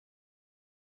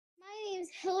name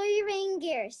is Hillary Rain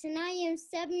Garris, and I am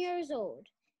 7 years old,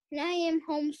 and I am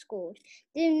homeschooled.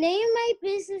 The name of my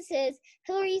business is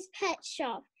Hillary's Pet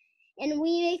Shop, and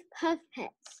we make puff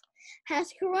pets.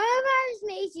 Has coronavirus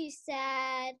made you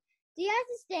sad? Do you have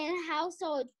to stay in the house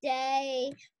all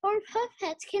day? Or puff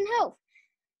pets can help.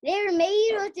 They are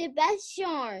made with the best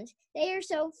yarns. They are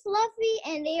so fluffy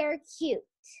and they are cute.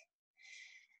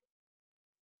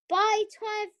 Buy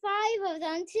 25 of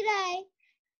them today.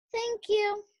 Thank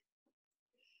you.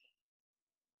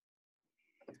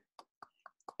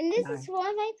 And this is one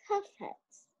of my puff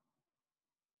pets.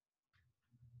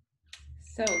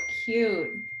 So cute.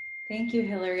 Thank you,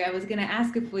 Hillary. I was going to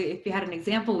ask if you had an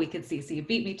example we could see, so you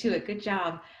beat me to it. Good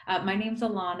job. My name's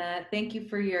Alana. Thank you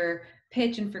for your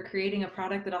pitch and for creating a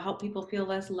product that'll help people feel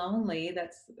less lonely.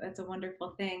 That's a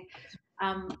wonderful thing.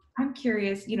 I'm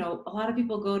curious, a lot of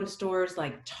people go to stores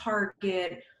like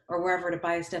Target or wherever to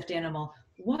buy a stuffed animal.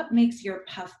 What makes your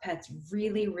puff pets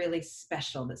really, really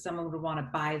special that someone would want to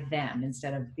buy them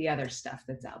instead of the other stuff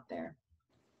that's out there?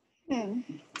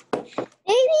 Maybe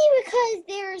because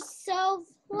they're so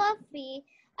fluffy.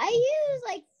 I use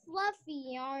like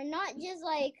fluffy yarn, not just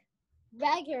like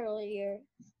regular yarn.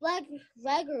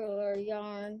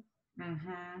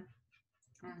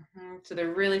 So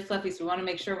they're really fluffy. So we want to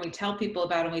make sure when we tell people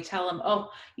about them, we tell them,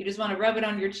 oh, you just want to rub it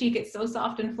on your cheek. It's so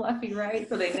soft and fluffy, right?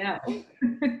 So they know.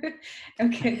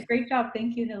 Okay, great job.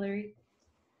 Thank you, Hillary.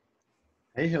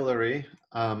 Hey, Hillary.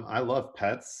 I love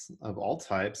pets of all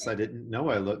types. I didn't know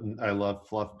I love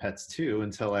fluff pets too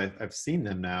until I've seen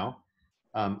them now.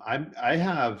 I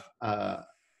have a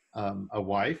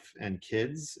wife and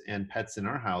kids and pets in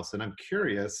our house, and I'm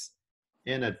curious,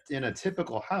 in a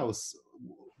typical house,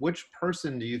 which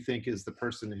person do you think is the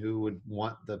person who would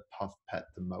want the puff pet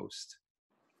the most?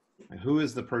 Who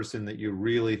is the person that you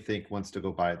really think wants to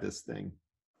go buy this thing?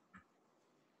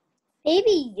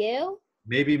 Maybe you.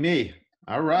 Maybe me.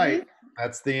 All right.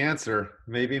 That's the answer.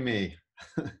 Maybe me.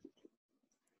 All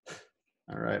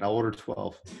right. I'll order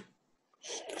 12.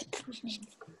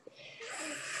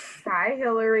 Hi,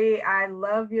 Hillary. I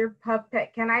love your puff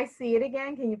pet. Can I see it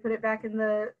again? Can you put it back in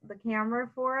the camera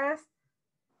for us?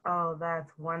 Oh,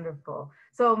 that's wonderful.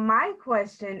 So my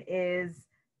question is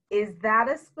that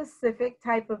a specific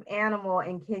type of animal,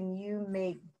 and can you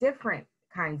make different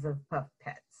kinds of puff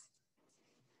pets?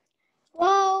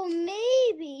 Well,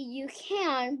 maybe you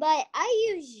can, but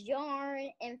I use yarn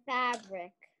and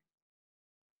fabric.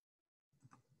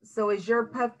 So is your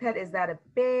puff pet, is that a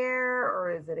bear or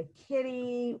is it a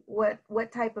kitty?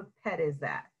 What type of pet is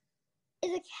that?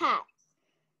 It's a cat.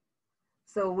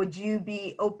 So would you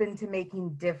be open to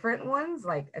making different ones,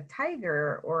 like a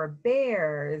tiger or a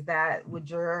bear? Would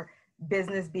your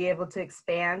business be able to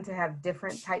expand to have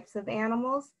different types of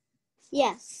animals?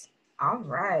 Yes. All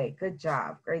right, good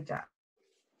job, great job.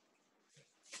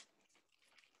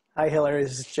 Hi, Hillary,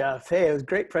 this is Jeff. Hey, it was a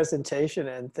great presentation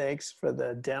and thanks for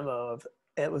the demo.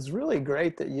 It was really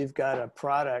great that you've got a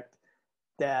product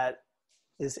that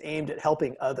is aimed at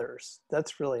helping others.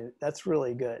 That's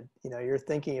really good. You're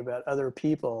thinking about other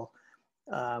people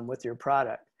with your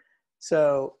product.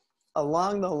 So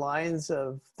along the lines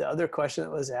of the other question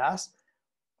that was asked,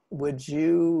 would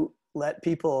you let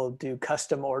people do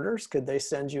custom orders? Could they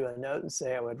send you a note and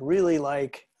say, I would really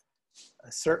like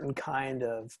a certain kind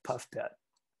of puff pet?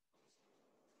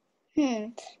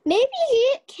 Maybe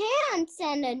you can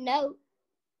send a note.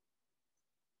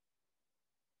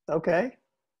 Okay.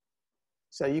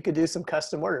 So you could do some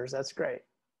custom orders. That's great.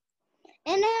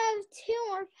 And I have 2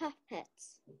 more puff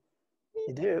pets.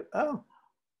 You do? Oh,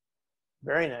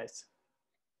 very nice.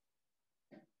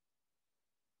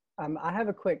 I have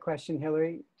a quick question,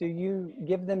 Hillary. Do you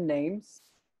give them names?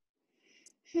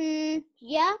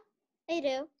 Yeah, I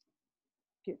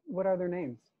do. What are their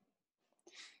names?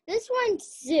 This one's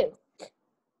Zook.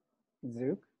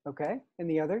 Zook, okay. And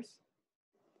the others?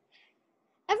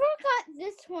 I forgot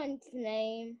this one's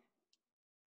name.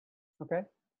 Okay.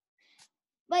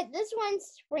 But this one's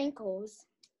Sprinkles.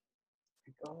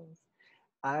 Sprinkles.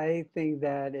 I think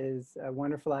that is a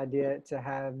wonderful idea to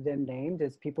have them named,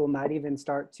 as people might even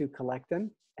start to collect them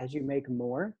as you make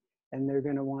more, and they're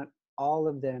going to want all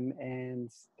of them, and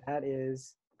that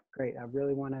is great. I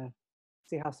really want to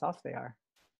see how soft they are.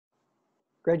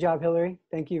 Great job, Hillary.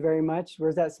 Thank you very much.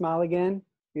 Where's that smile again?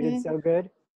 You did so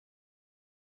good.